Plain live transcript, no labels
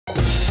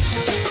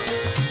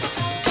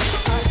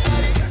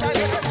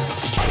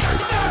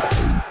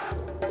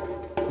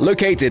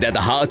Located at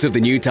the heart of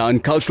the Newtown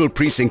Cultural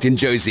Precinct in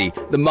Jozi,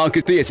 the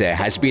Market Theatre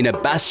has been a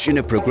bastion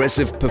of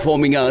progressive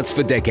performing arts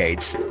for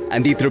decades,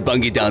 and the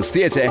Tribhangi Dance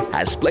Theatre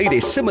has played a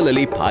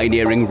similarly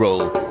pioneering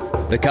role.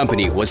 The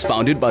company was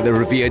founded by the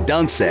revered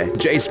dancer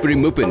Jaispree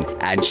Mupin,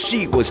 and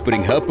she was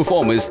putting her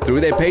performers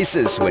through their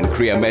paces when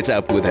Kriya met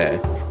up with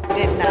her.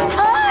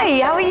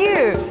 Hi, how are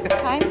you?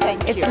 Fine,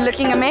 thank you. It's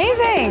looking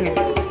amazing.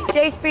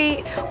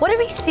 Jaispree, what are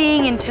we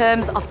seeing in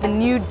terms of the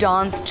new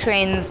dance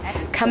trends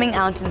coming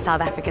out in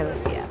South Africa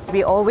this year?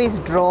 We always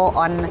draw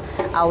on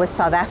our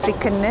South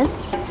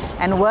Africanness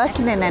and work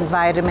in an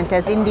environment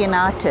as Indian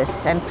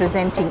artists and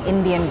presenting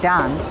Indian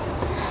dance.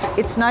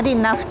 It's not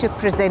enough to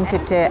present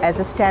it as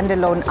a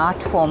standalone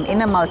art form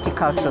in a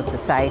multicultural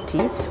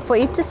society. For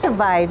it to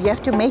survive, you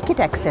have to make it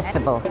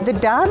accessible. The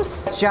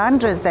dance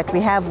genres that we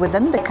have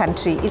within the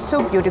country is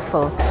so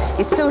beautiful,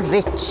 it's so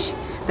rich,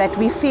 that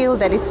we feel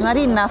that it's not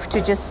enough to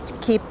just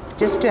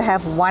to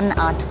have one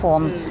art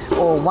form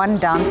or one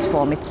dance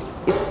form.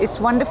 It's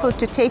wonderful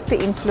to take the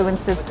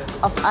influences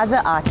of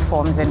other art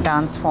forms and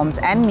dance forms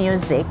and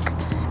music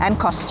and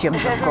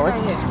costumes, of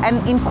course,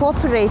 and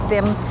incorporate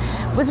them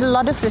with a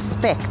lot of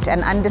respect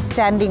and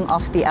understanding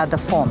of the other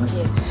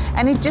forms.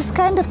 And it just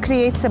kind of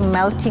creates a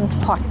melting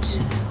pot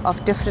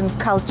of different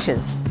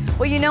cultures.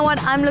 Well, you know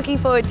what? I'm looking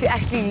forward to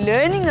actually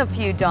learning a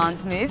few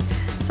dance moves.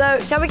 So,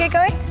 shall we get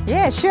going?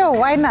 Yeah, sure,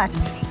 why not?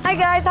 Hi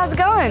guys, how's it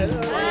going?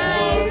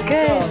 Hi.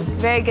 Good,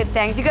 very good,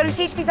 thanks. You going to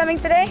teach me something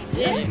today?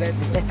 Yes.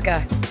 Let's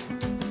go.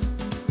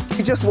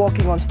 We're just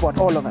walking on spot,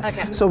 all of us.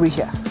 Okay. So we're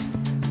here.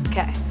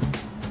 Okay.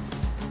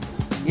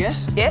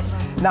 Yes? Yes?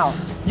 Now,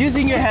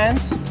 using your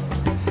hands,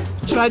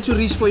 try to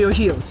reach for your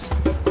heels.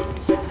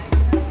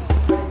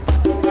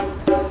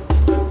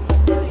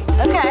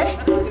 Okay.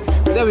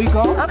 There we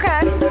go.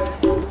 Okay.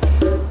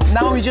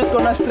 Now we're just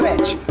gonna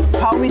stretch.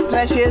 How we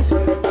stretch is,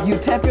 you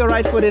tap your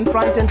right foot in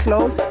front and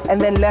close,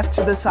 and then left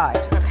to the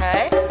side.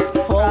 Okay.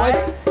 Forward.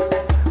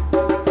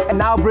 Right. And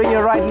now bring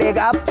your right leg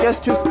up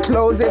just to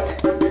close it.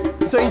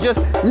 So you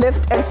just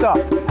lift and stop.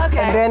 Okay.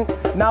 And then,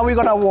 now we're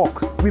gonna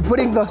walk. We're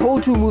putting the whole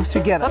two moves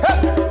together.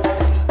 Okay. There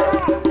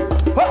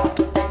we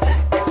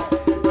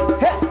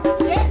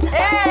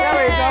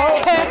go.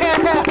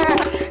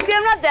 See,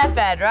 I'm not that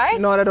bad, right?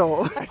 Not at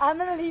all. I'm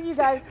gonna leave you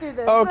guys to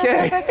this.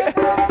 Okay.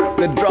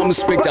 The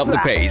drums picked up the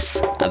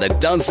pace, and the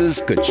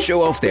dancers could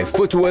show off their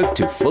footwork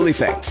to full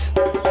effect.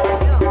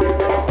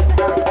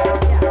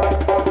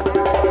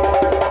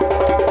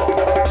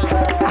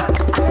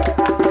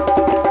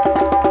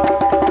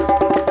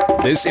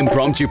 This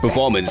impromptu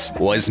performance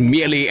was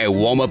merely a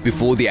warm-up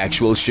before the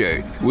actual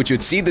show, which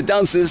would see the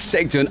dancers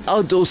take to an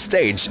outdoor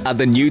stage at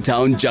the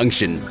Newtown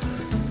Junction.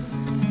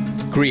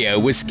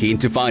 Kriya was keen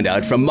to find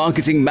out from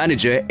marketing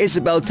manager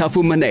Isabel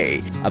Tafu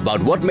Mane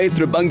about what made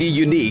Tribhangi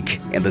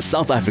unique in the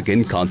South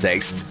African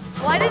context.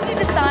 Why did you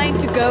decide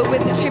to go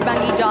with the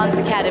Tribhangi Dance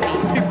Academy?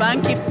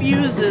 Tribhangi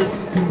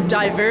fuses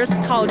diverse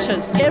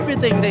cultures,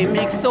 everything they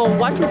make. So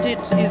what we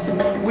did is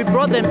we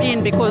brought them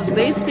in because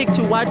they speak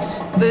to what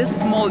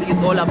this mall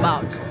is all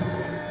about.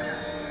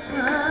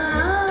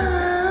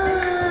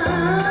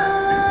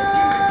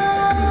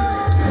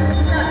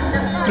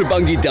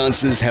 Tribhangi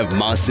dancers have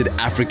mastered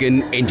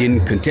African, Indian,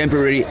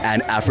 contemporary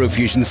and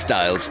Afrofusion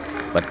styles,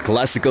 but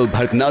classical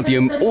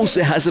Bharatanatyam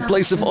also has a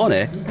place of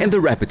honor in the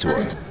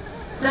repertoire.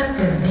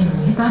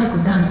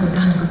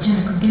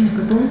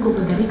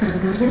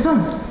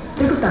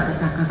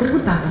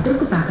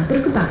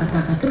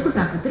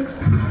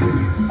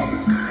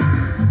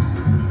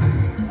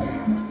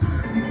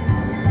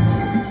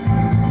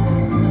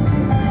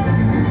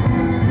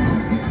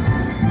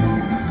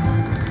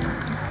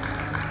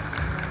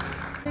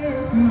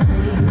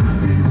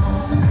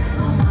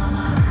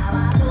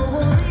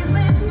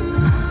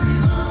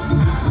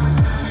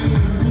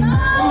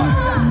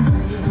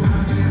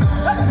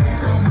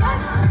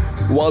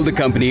 While the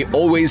company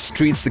always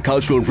treats the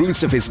cultural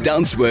roots of its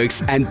dance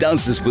works and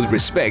dancers with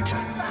respect,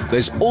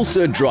 there's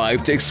also a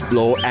drive to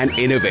explore and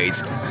innovate,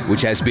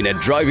 which has been a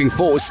driving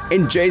force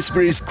in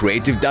Jaispree's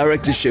creative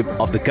directorship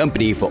of the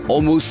company for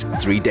almost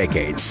 3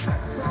 decades.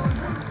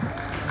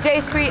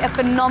 Jaispree, a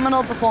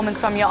phenomenal performance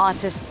from your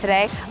artists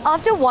today.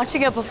 After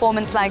watching a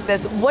performance like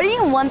this, what do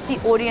you want the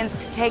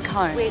audience to take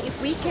home?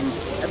 If we can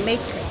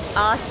make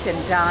art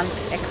and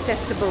dance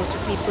accessible to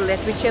people at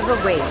whichever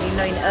way, you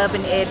know, in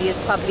urban areas,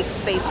 public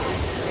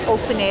spaces,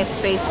 open air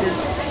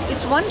spaces,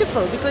 it's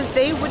wonderful because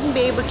they wouldn't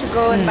be able to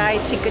go and buy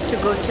a ticket to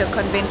go to a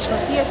conventional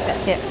theatre.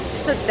 Yeah.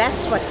 So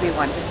that's what we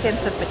want, a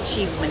sense of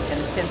achievement and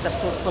a sense of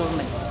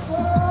fulfillment.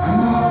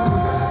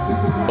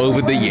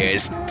 Over the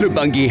years,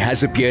 Tribhangi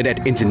has appeared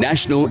at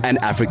international and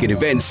African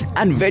events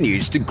and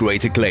venues to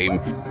great acclaim.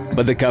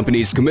 But the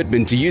company's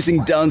commitment to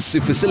using dance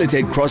to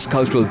facilitate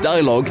cross-cultural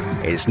dialogue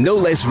is no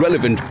less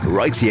relevant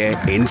right here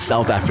in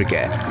South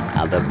Africa.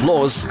 And the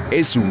applause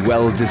is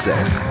well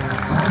deserved.